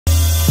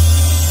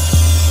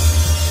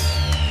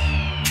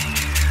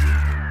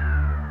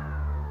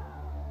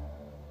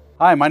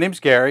Hi, my name's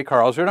Gary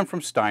Karlsrud. I'm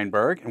from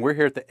Steinberg, and we're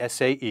here at the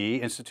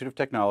SAE Institute of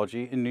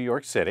Technology in New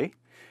York City.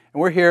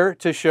 And we're here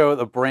to show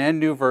the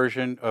brand new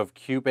version of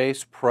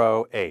Cubase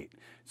Pro 8.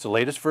 It's the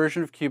latest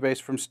version of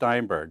Cubase from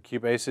Steinberg.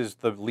 Cubase is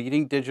the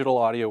leading digital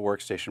audio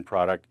workstation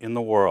product in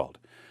the world.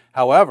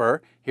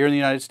 However, here in the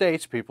United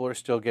States, people are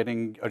still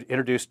getting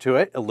introduced to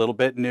it, a little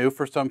bit new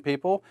for some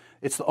people.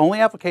 It's the only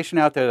application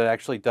out there that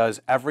actually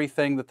does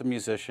everything that the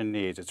musician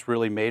needs. It's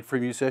really made for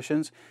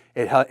musicians.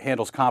 It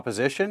handles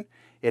composition,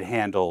 it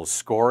handles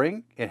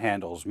scoring, it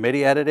handles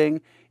MIDI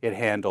editing, it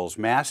handles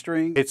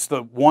mastering. It's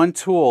the one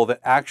tool that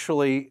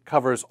actually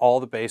covers all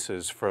the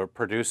bases for a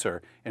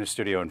producer in a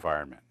studio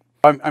environment.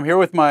 I'm here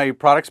with my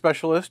product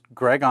specialist,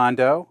 Greg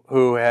Ondo,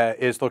 who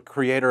is the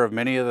creator of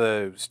many of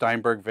the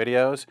Steinberg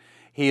videos.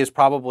 He is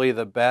probably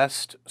the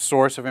best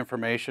source of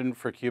information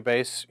for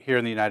Cubase here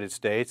in the United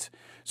States.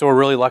 So we're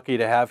really lucky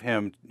to have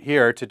him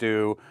here to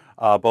do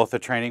both the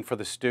training for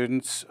the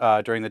students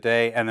during the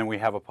day, and then we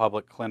have a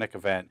public clinic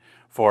event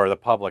for the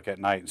public at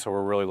night. So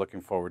we're really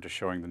looking forward to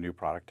showing the new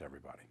product to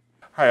everybody.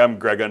 Hi, I'm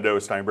Greg Ondo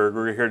with Steinberg.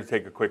 We're here to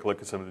take a quick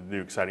look at some of the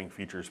new exciting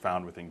features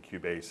found within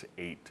Cubase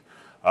 8.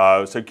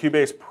 So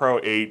Cubase Pro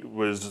 8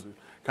 was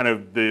kind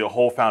of the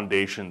whole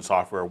foundation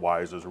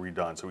software-wise was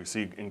redone. So we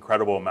see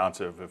incredible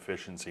amounts of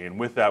efficiency. And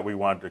with that, we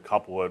wanted to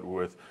couple it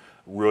with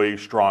really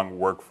strong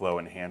workflow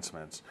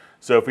enhancements.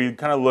 So if we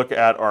kind of look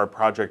at our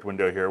project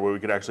window here, what we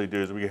could actually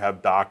do is we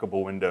have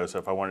dockable windows. So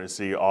if I wanted to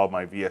see all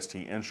my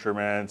VST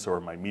instruments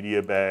or my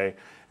media bay,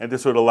 and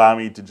this would allow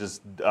me to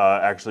just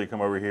actually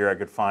come over here. I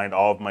could find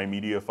all of my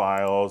media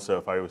files. So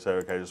if I would say,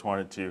 okay, I just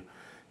wanted to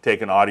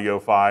take an audio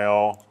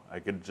file, I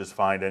could just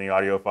find any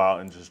audio file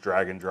and just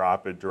drag and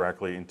drop it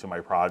directly into my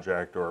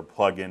project or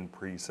plug in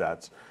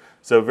presets.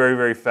 So very,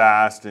 very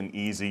fast and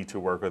easy to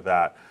work with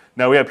that.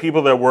 Now we have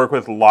people that work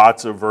with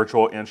lots of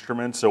virtual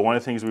instruments. So one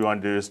of the things we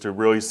want to do is to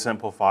really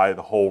simplify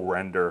the whole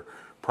render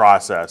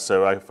process.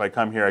 So if I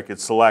come here, I could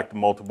select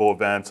multiple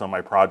events on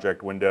my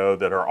project window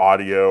that are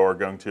audio or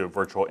going to a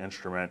virtual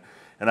instrument.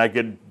 And I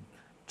could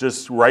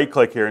just right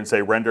click here and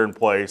say render in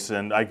place.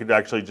 And I could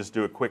actually just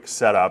do a quick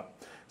setup.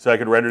 So I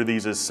could render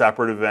these as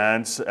separate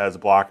events, as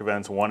block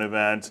events, one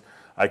event.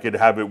 I could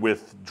have it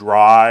with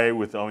dry,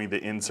 with only the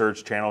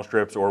inserts, channel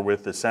strips, or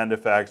with the send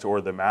effects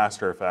or the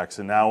master effects.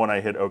 And now when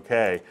I hit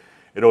OK,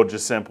 it'll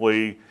just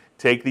simply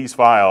take these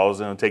files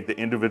and it'll take the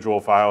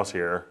individual files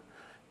here.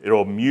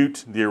 It'll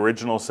mute the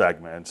original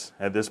segments.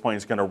 At this point,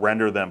 it's going to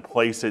render them,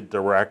 place it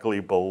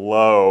directly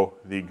below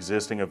the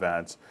existing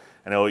events,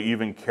 and it'll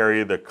even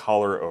carry the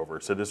color over.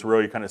 So this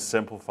really kind of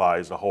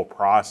simplifies the whole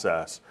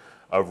process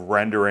of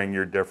rendering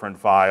your different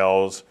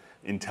files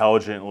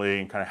intelligently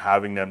and kind of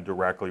having them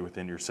directly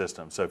within your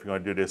system. So if you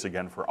want to do this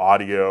again for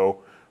audio,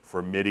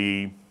 for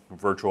MIDI,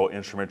 virtual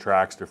instrument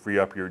tracks to free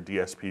up your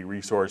DSP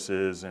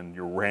resources and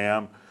your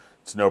RAM,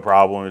 it's no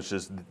problem. It's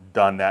just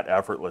done that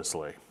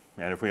effortlessly.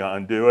 And if we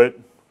undo it,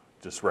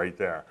 just right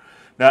there.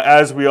 Now,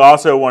 as we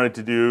also wanted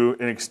to do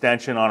an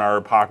extension on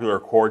our popular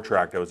chord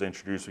track that was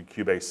introduced with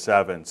Cubase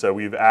 7. So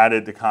we've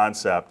added the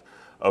concept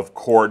of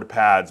chord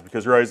pads,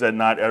 because realize that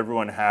not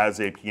everyone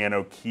has a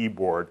piano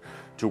keyboard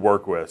to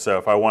work with. So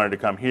if I wanted to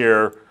come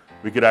here,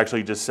 we could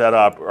actually just set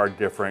up our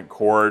different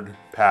chord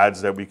pads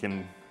that we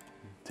can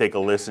take a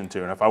listen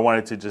to. And if I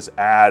wanted to just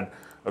add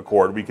a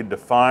chord, we could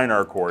define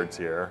our chords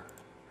here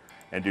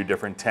and do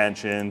different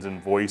tensions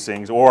and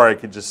voicings, or I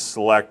could just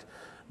select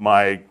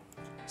my,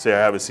 say I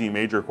have a C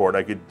major chord,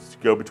 I could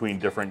go between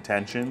different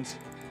tensions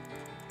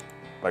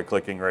by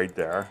clicking right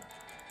there,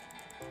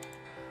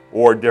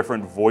 or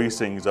different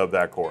voicings of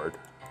that chord.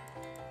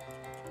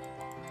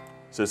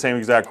 So same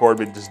exact chord,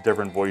 but just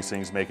different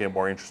voicings, making it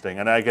more interesting.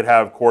 And I could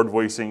have chord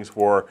voicings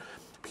for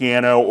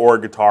piano or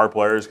guitar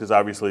players, because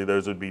obviously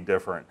those would be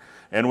different.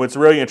 And what's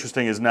really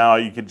interesting is now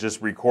you could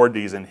just record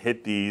these and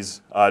hit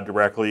these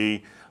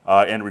directly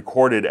and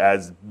record it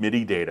as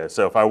MIDI data.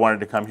 So if I wanted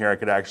to come here, I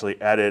could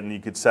actually edit, and you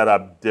could set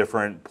up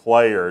different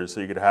players.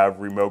 So you could have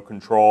remote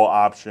control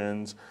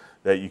options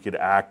that you could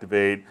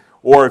activate.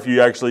 Or if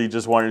you actually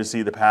just wanted to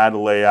see the pad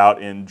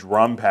layout in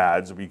drum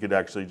pads, we could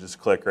actually just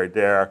click right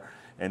there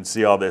and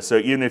see all this. So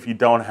even if you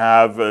don't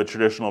have a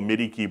traditional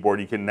MIDI keyboard,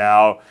 you can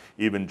now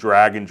even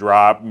drag and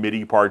drop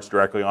MIDI parts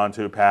directly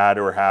onto a pad,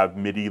 or have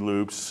MIDI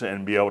loops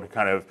and be able to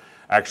kind of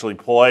actually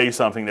play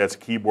something that's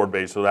keyboard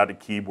based without a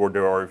keyboard,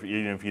 or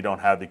even if you don't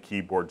have the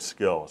keyboard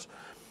skills.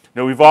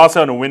 Now we've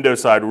also on the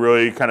Windows side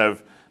really kind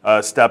of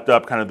stepped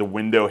up kind of the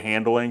window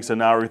handling. So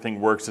now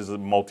everything works as a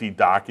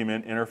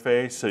multi-document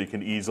interface, so you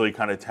can easily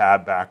kind of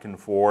tab back and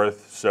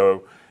forth.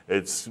 So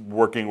it's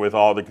working with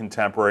all the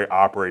contemporary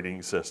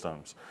operating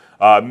systems.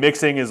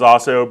 Mixing has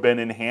also been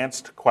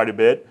enhanced quite a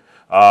bit.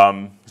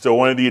 So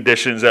one of the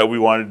additions that we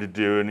wanted to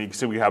do, and you can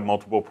see we have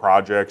multiple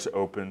projects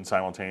open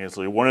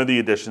simultaneously. One of the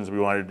additions we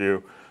wanted to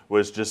do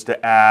was just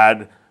to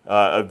add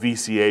a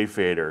VCA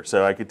fader.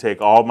 So I could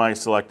take all my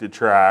selected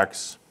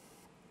tracks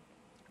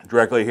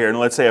directly here, and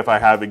let's say if I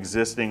have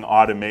existing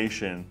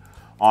automation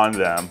on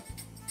them,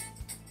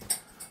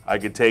 I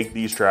could take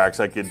these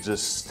tracks, I could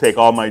just take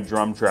all my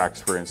drum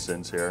tracks for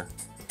instance here,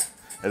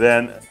 And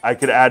then I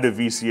could add a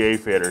VCA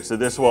fader. So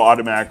this will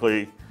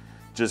automatically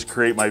just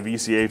create my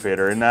VCA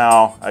fader. And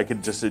now I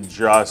could just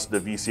adjust the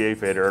VCA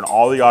fader and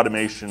all the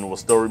automation will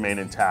still remain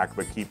intact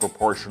but keep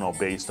proportional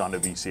based on the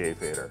VCA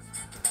fader.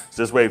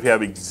 So this way, if you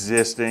have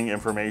existing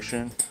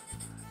information,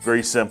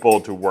 very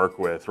simple to work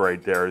with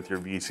right there with your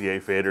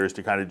VCA faders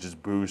to kind of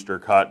just boost or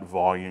cut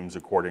volumes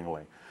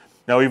accordingly.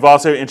 Now we've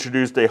also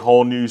introduced a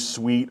whole new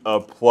suite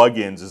of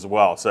plugins as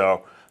well.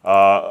 So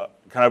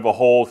kind of a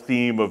whole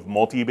theme of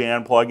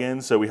multiband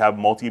plugins. So we have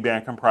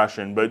multiband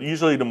compression, but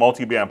usually the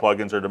multiband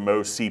plugins are the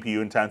most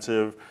CPU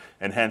intensive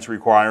and hence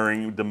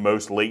requiring the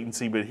most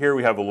latency. But here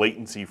we have a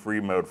latency-free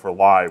mode for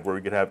live where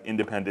we could have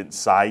independent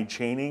side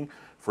chaining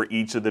for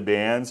each of the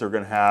bands. We're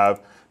going to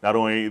have not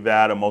only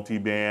that, a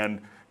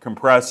multiband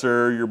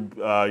compressor,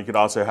 you could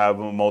also have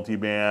a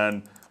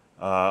multiband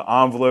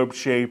envelope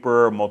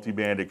shaper, a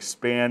multiband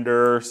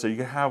expander. So you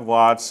can have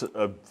lots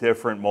of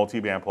different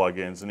multiband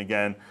plugins. And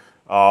again,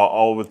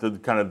 all with the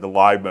kind of the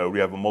live mode. We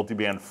have a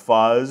multiband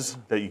fuzz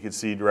that you can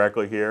see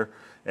directly here,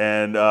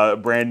 and a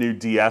brand new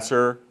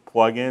de-esser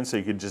plugin, so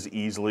you can just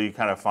easily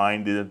kind of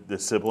find the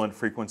sibilant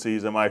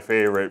frequencies. And my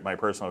favorite, my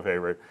personal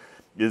favorite,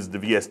 is the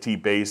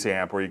VST bass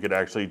amp, where you could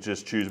actually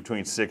just choose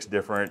between 6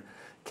 different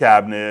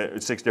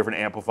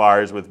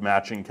amplifiers with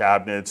matching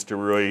cabinets to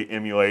really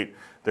emulate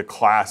the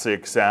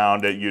classic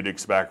sound that you'd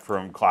expect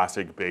from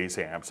classic bass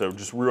amps. So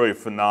just really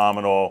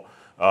phenomenal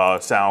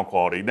sound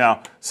quality.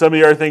 Now, some of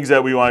the other things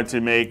that we wanted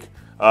to make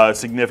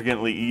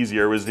significantly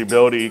easier was the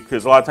ability,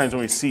 because a lot of times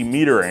when we see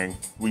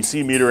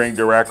metering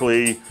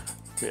directly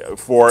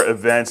for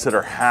events that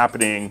are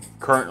happening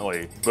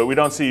currently, but we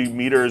don't see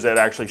meters that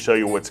actually show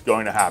you what's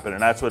going to happen,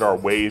 and that's what our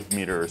wave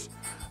meters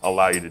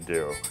allow you to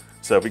do.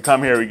 So if we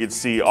come here, we can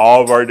see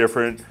all of our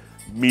different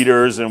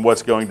meters and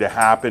what's going to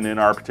happen in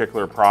our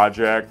particular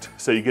project,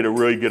 so you get a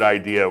really good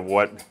idea of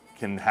what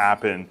can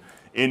happen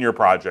in your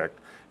project.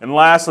 And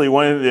lastly,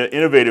 one of the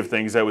innovative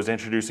things that was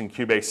introduced in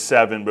Cubase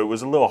 7, but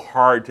was a little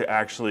hard to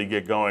actually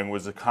get going,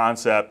 was the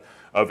concept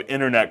of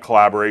internet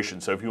collaboration.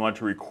 So if you want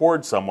to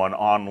record someone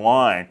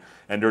online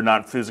and they're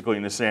not physically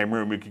in the same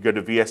room, you could go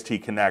to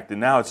Vst Connect, and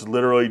now it's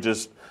literally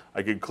just,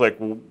 I could click,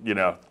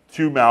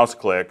 2 mouse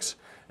clicks,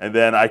 and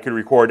then I could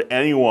record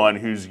anyone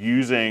who's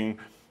using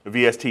the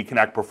Vst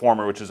Connect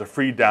Performer, which is a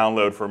free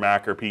download for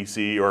Mac or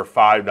PC, or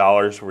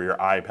 $5 for your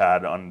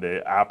iPad on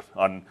the app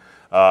on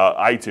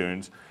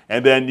iTunes.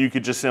 And then you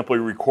could just simply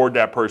record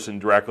that person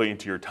directly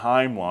into your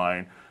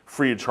timeline,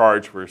 free of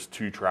charge for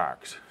 2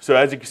 tracks. So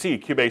as you can see,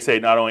 Cubase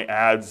 8 not only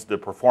adds the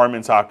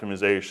performance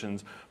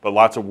optimizations, but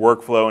lots of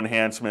workflow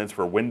enhancements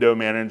for window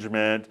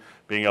management,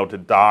 being able to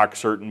dock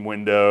certain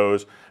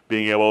windows,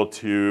 being able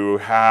to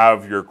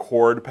have your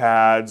chord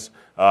pads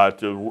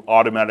to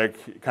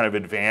automatic kind of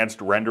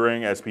advanced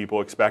rendering as people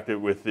expect it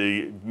with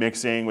the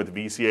mixing with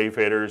VCA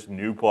faders,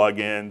 new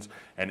plugins,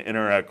 and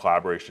internet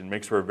collaboration.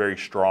 Makes for a very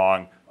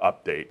strong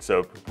update. So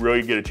if you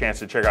really get a chance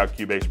to check out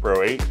Cubase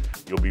Pro 8,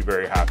 you'll be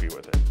very happy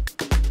with it.